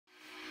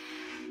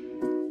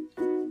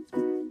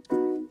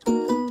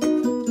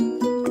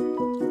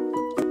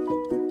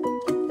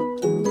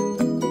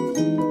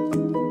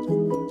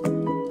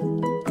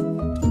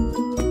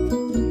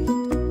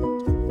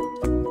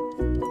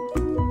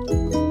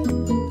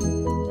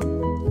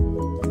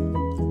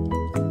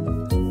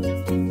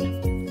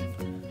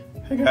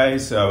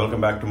guys,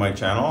 welcome back to my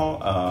channel.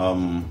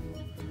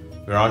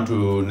 We're on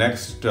to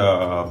next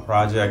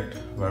project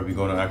where we're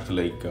going to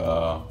actually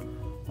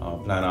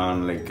plan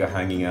on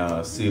hanging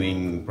a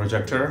ceiling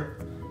projector.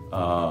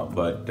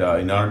 But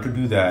in order to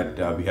do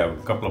that, we have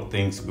a couple of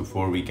things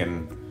before we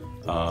can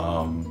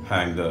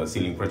hang the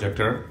ceiling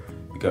projector,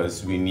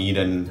 because we need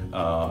an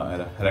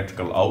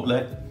electrical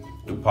outlet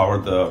to power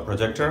the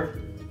projector.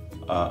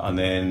 And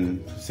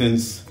then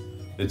since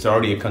it's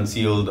already a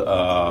concealed,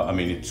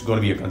 it's going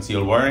to be a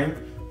concealed wiring,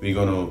 we're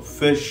going to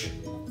fish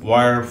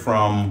wire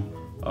from,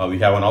 we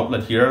have an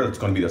outlet here that's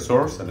going to be the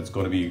source, and it's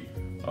going to be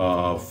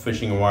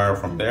fishing wire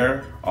from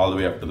there all the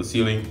way up to the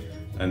ceiling,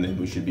 and then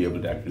we should be able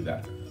to do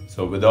that.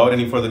 So without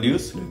any further ado,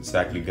 let's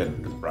actually get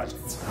into the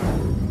project.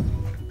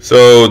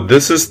 So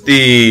this is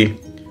the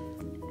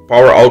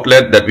power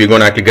outlet that we're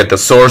going to actually get the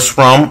source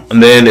from, and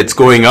then it's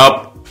going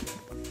up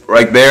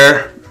right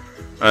there,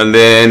 and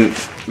then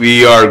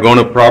we are going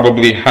to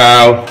probably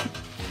have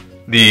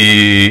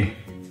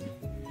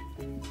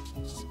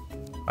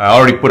I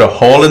already put a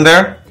hole in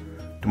there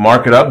to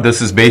mark it up.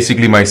 This is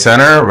basically my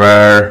center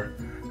where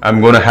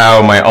I'm going to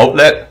have my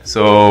outlet.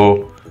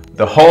 So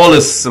the hole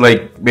is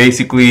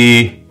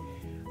basically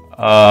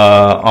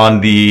on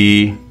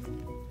the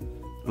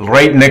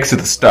right next to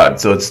the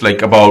stud. So it's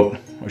about,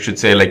 I should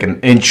say,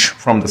 an inch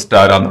from the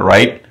stud on the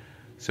right.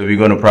 So we're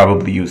going to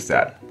probably use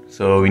that.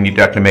 So we need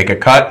to actually make a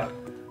cut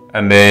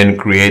and then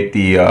create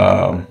the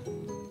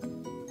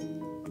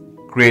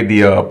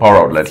power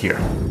outlet here.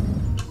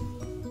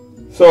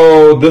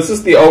 So this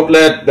is the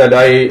outlet that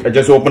I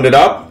just opened it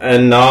up,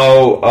 and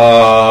now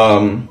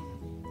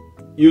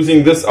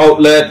using this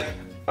outlet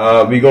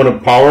we're going to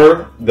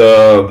power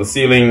the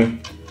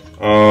ceiling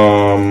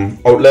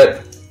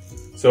outlet.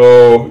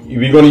 So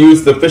we're going to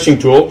use the fishing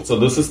tool. So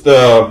this is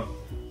the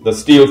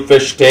steel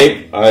fish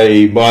tape.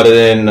 I bought it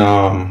in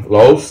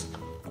Lowe's.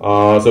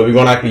 So we're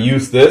going to actually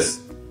use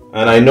this.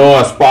 And I know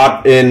a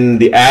spot in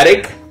the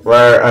attic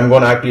where I'm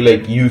going to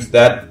actually use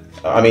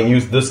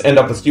this end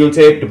of the steel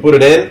tape to put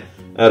it in.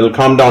 It'll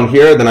come down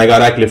here, then I got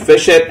to actually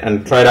fish it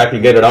and try to actually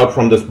get it out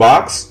from this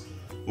box.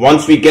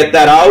 Once we get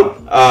that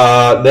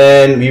out,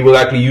 then we will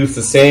actually use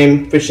the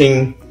same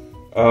fishing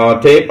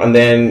tape, and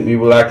then we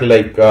will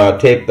actually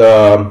tape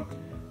the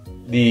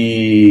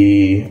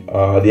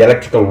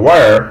electrical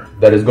wire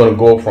that is going to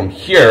go from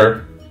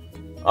here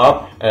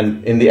up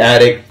and in the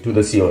attic to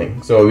the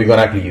ceiling. So we're going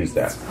to actually use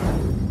that.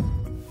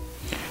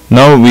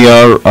 Now we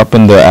are up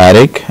in the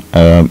attic.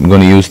 I'm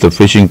going to use the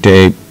fishing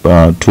tape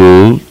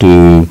tool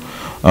to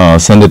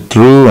send it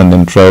through, and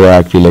then try to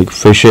actually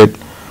fish it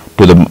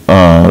to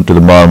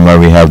the bottom where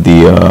we have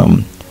the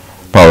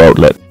power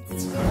outlet.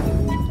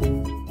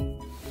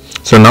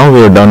 So now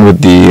we are done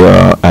with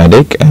the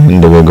attic,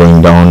 and we're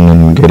going down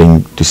and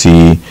getting to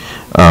see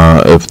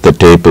if the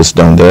tape is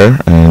down there,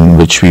 and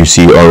which we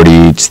see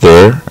already it's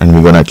there, and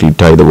we're going to actually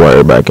tie the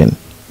wire back in.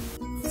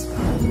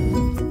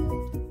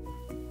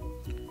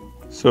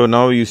 So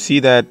now you see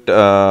that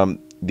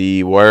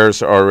the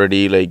wires are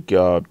already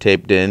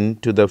taped in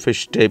to the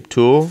fish tape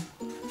tool,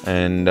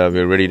 and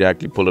we're ready to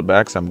actually pull it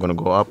back. So I'm going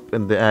to go up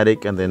in the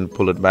attic and then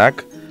pull it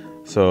back.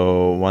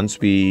 So once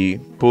we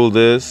pull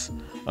this,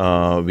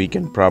 we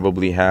can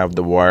probably have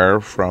the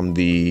wire from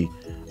the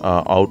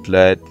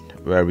outlet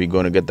where we're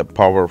going to get the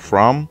power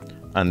from,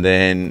 and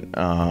then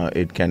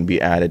it can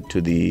be added to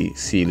the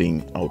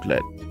ceiling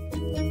outlet.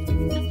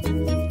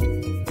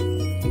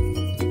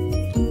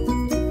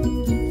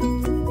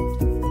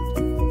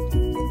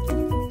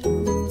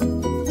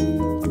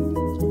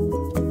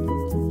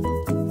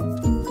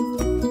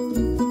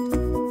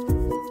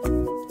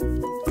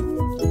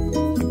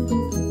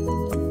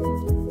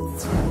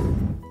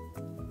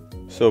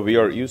 So we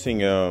are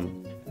using a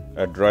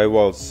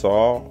drywall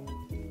saw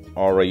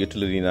or a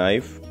utility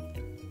knife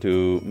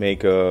to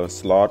make a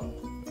slot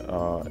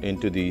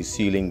into the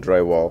ceiling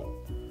drywall,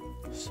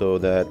 so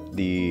that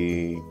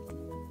the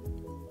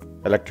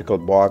electrical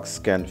box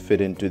can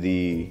fit into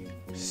the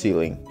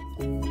ceiling.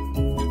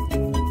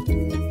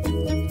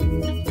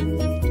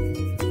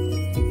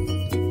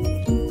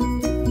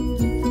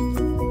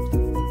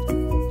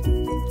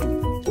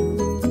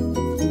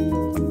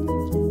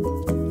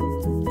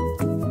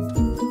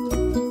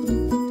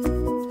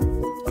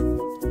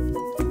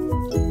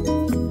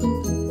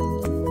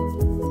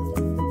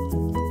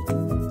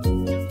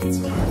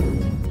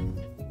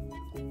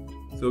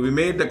 So we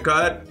made the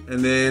cut, and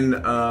then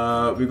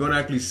we're going to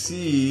actually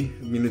see,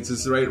 it's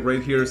just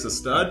right here is the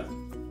stud.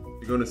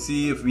 We're going to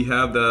see if we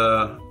have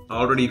the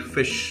already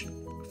fished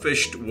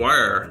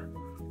wire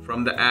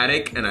from the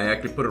attic, and I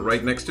actually put it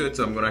right next to it,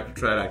 so I'm going to actually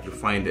try to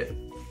find it.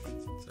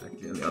 It's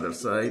actually on the other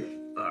side.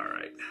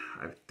 Alright,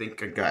 I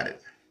think I got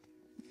it.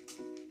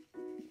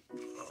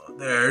 Oh,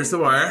 there's the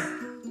wire.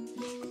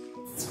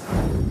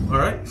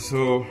 Alright,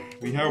 so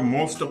we have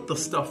most of the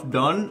stuff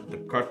done. The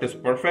cut is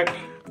perfect.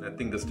 I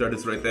think the stud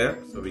is right there,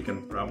 so we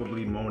can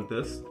probably mount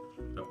this.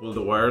 I pull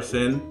the wires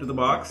in to the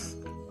box,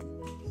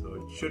 so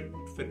it should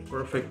fit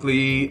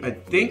perfectly, I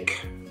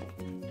think.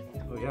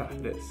 Oh yeah,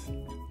 it is.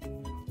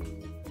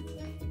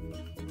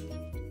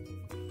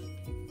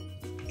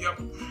 Yep.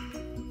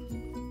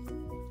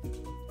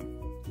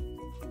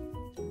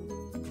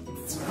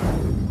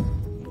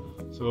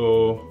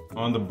 So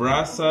on the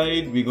brass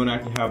side, we're gonna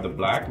actually have the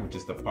black, which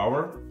is the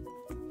power.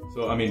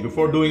 So I mean,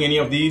 before doing any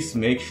of these,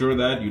 make sure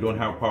that you don't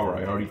have power.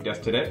 I already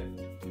tested it.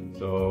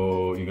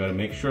 So you gotta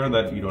make sure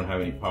that you don't have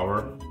any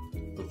power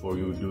before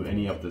you do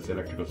any of this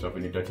electrical stuff.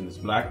 When you're touching this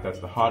black, that's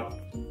the hot.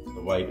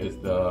 The white is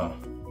the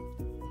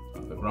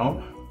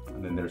ground,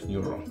 and then there's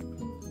neutral.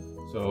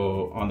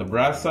 So on the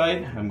brass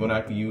side, I'm gonna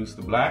have to use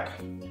the black.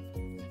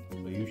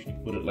 So you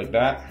should put it like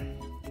that.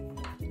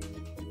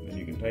 Then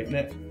you can tighten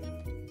it.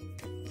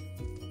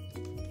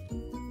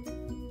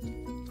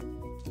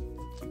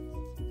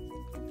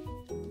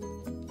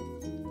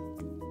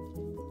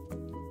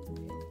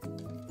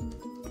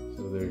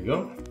 So there you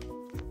go.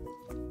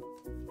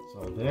 It's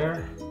all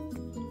there.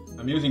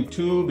 I'm using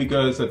two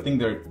because I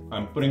think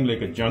I'm putting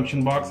like a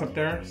junction box up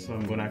there. So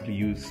I'm gonna have to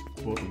use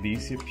both of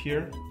these up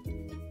here.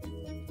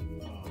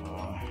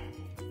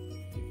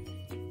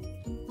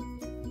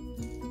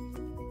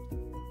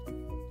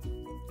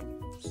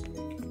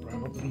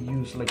 Probably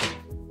use like a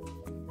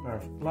pair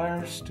of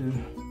pliers to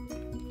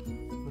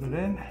put it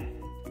in. There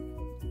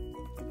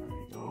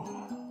you go.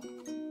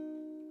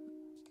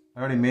 I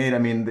already made, I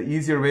mean, the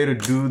easier way to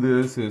do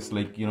this is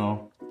like, you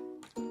know,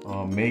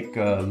 make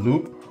a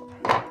loop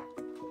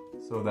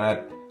so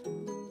that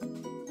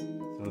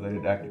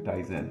it actually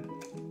ties in.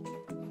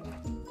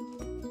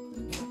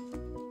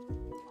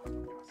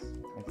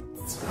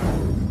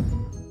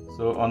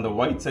 So on the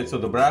white side, so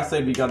the brass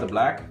side we got the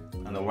black,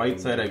 on the white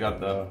side I got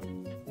the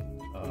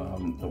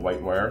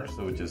white wire,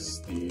 so which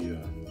is the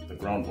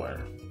ground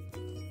wire.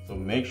 So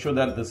make sure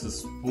that this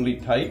is fully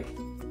tight,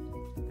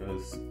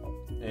 because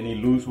any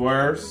loose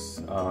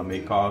wires may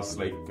cause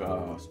like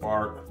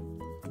spark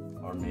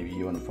or maybe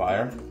even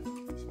fire.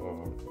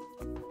 So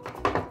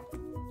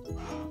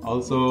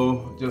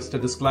also, just a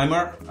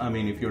disclaimer, I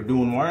mean, if you're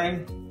doing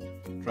wiring,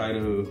 try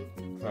to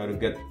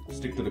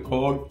stick to the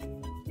code.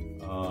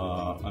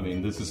 I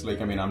mean, this is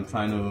like, I mean, I'm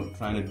trying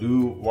to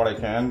do what I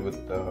can with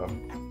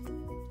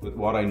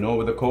what I know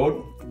with the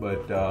code,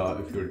 but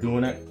if you're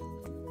doing it,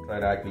 try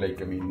to act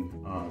like, I mean,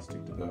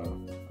 stick to the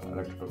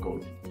electrical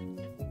code.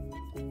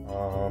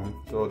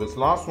 So this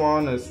last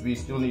one is, we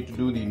still need to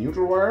do the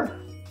neutral wire.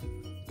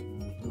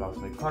 Lost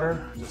my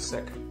cutter, just a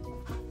sec.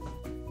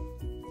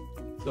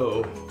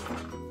 So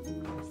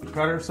the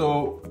cutter.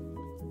 So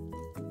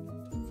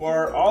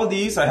for all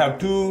these, I have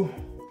two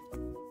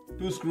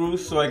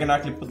screws, so I can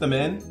actually put them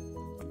in.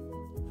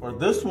 For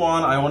this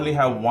one, I only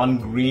have one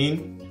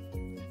green.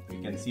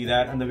 You can see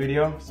that in the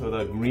video. So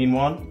the green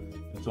one,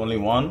 it's only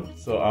one.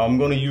 So I'm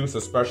going to use a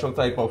special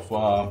type of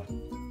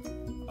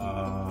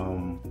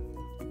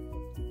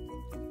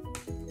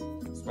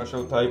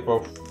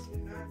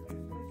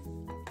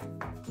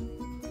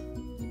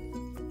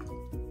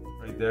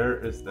right there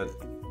is that.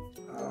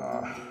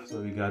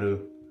 So we got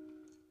to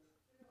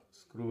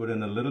screw it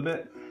in a little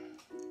bit,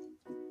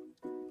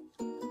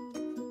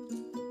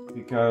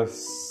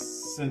 because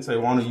since I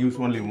want to use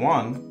only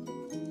one,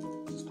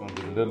 it's going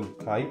to be a little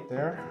tight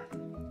there.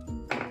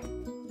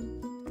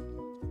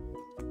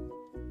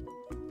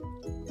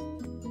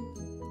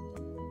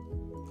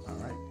 All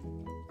right.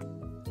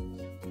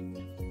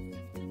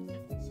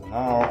 So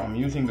now I'm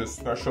using this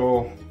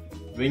special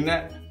wing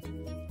net.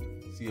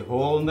 See a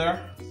hole in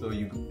there? So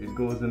it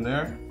goes in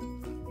there.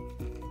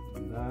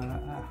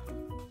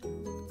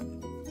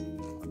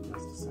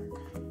 Just a sec.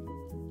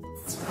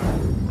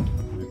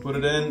 We put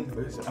it in.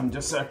 I'm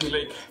just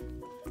actually like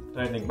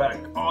tightening back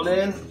all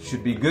in.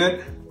 Should be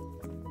good.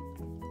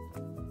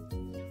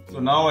 So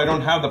now I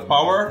don't have the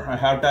power. I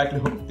have to actually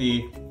hook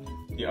the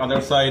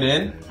other side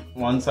in.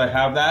 Once I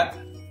have that,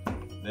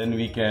 then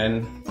we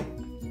can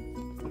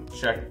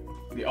check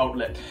the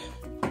outlet.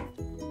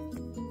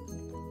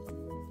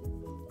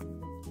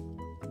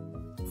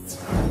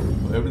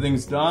 So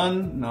everything's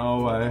done.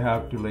 Now I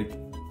have to like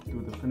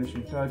do the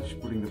finishing touch,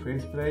 putting the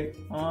faceplate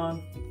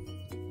on,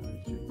 and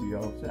it should be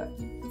all set.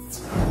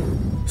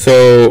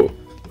 So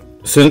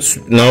since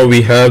now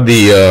we have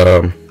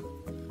the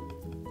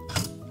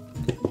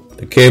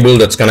cable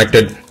that's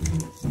connected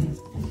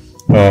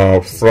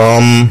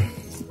from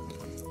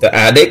the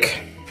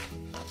attic,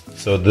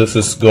 so this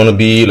is going to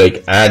be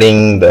like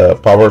adding the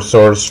power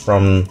source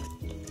from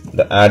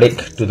the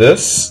attic to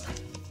this,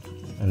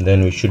 and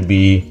then we should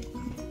be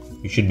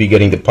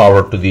getting the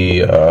power to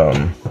the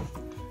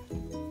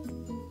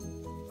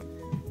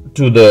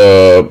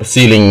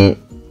ceiling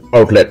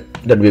outlet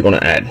that we're going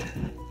to add.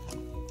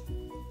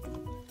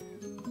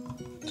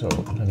 So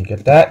let me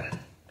get that.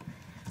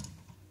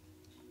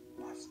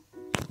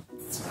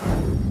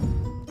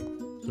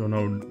 So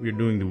now we're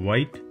doing the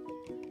white,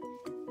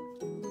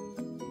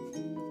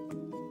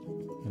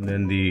 and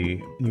then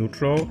the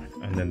neutral,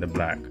 and then the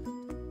black.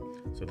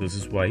 So this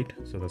is white,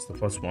 so that's the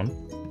first one.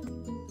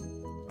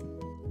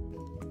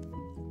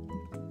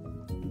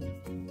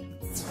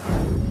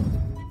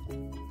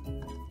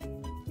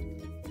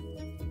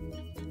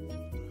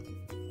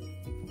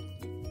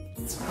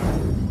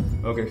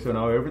 Okay, so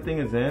now everything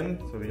is in.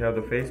 So we have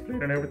the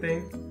faceplate and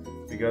everything.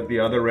 We got the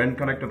other end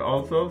connected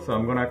also, so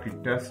I'm gonna actually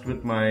test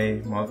with my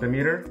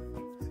multimeter,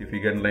 see if we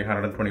get like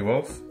 120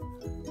 volts.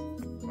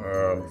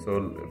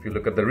 So if you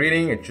look at the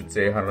reading, it should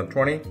say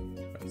 120.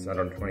 That's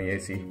 120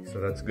 AC, so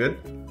that's good.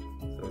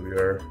 So we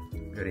are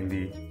getting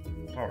the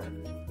power.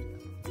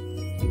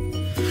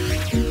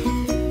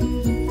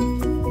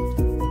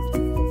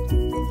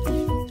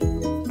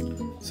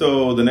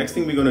 So the next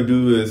thing we're gonna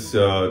do is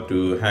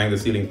to hang the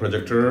ceiling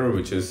projector,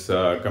 which is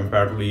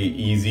comparatively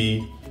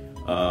easy.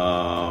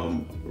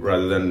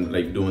 Rather than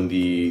like doing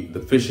the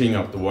fishing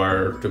of the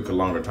wire took a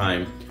longer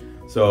time.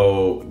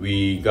 So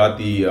we got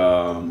the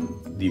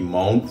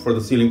mount for the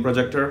ceiling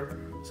projector.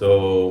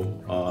 So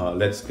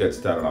let's get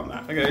started on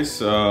that. Hi guys,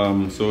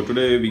 so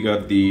today we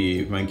got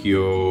the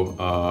Vankyo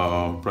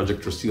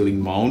projector ceiling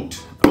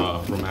mount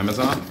from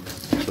Amazon.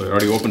 So I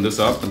already opened this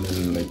up and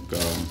then like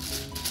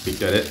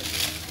peeked at it.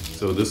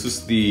 So this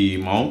is the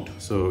mount.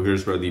 So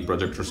here's where the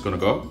projector is gonna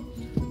go.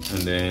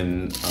 And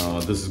then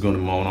this is going to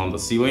mount on the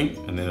ceiling,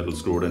 and then it'll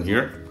screw it in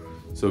here.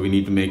 So we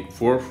need to make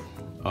four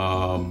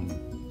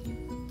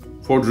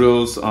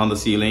drills on the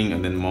ceiling,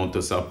 and then mount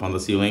this up on the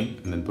ceiling,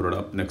 and then put it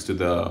up next to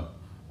the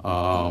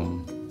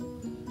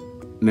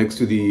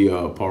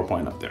power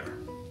point up there.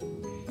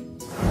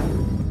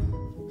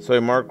 So I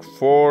marked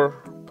 4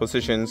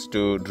 positions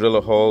to drill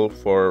a hole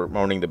for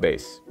mounting the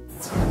base.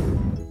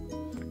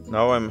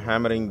 Now I'm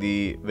hammering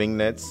the wing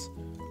nets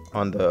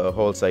on the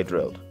holes I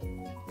drilled.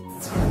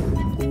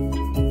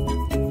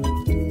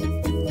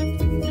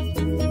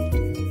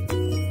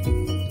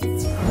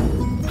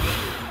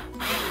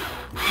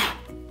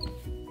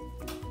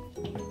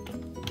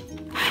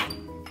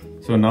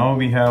 So now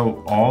we have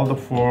all the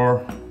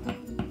 4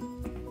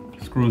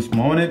 screws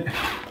mounted.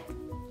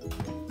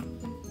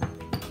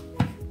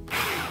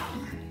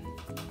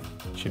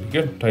 Should be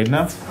good, tighten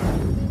up.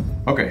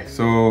 Okay,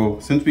 so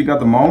since we got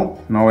the mount,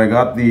 now I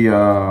got the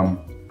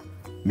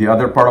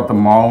other part of the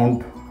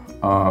mount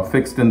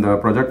fixed in the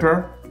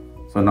projector.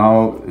 So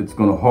now it's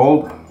gonna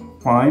hold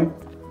fine.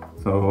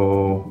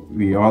 So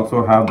we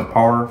also have the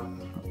power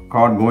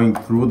cord going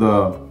through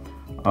the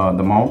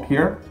mount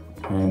here.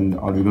 And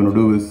all we're gonna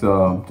do is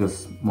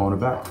just mount it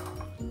back.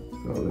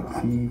 So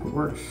let's see if it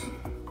works.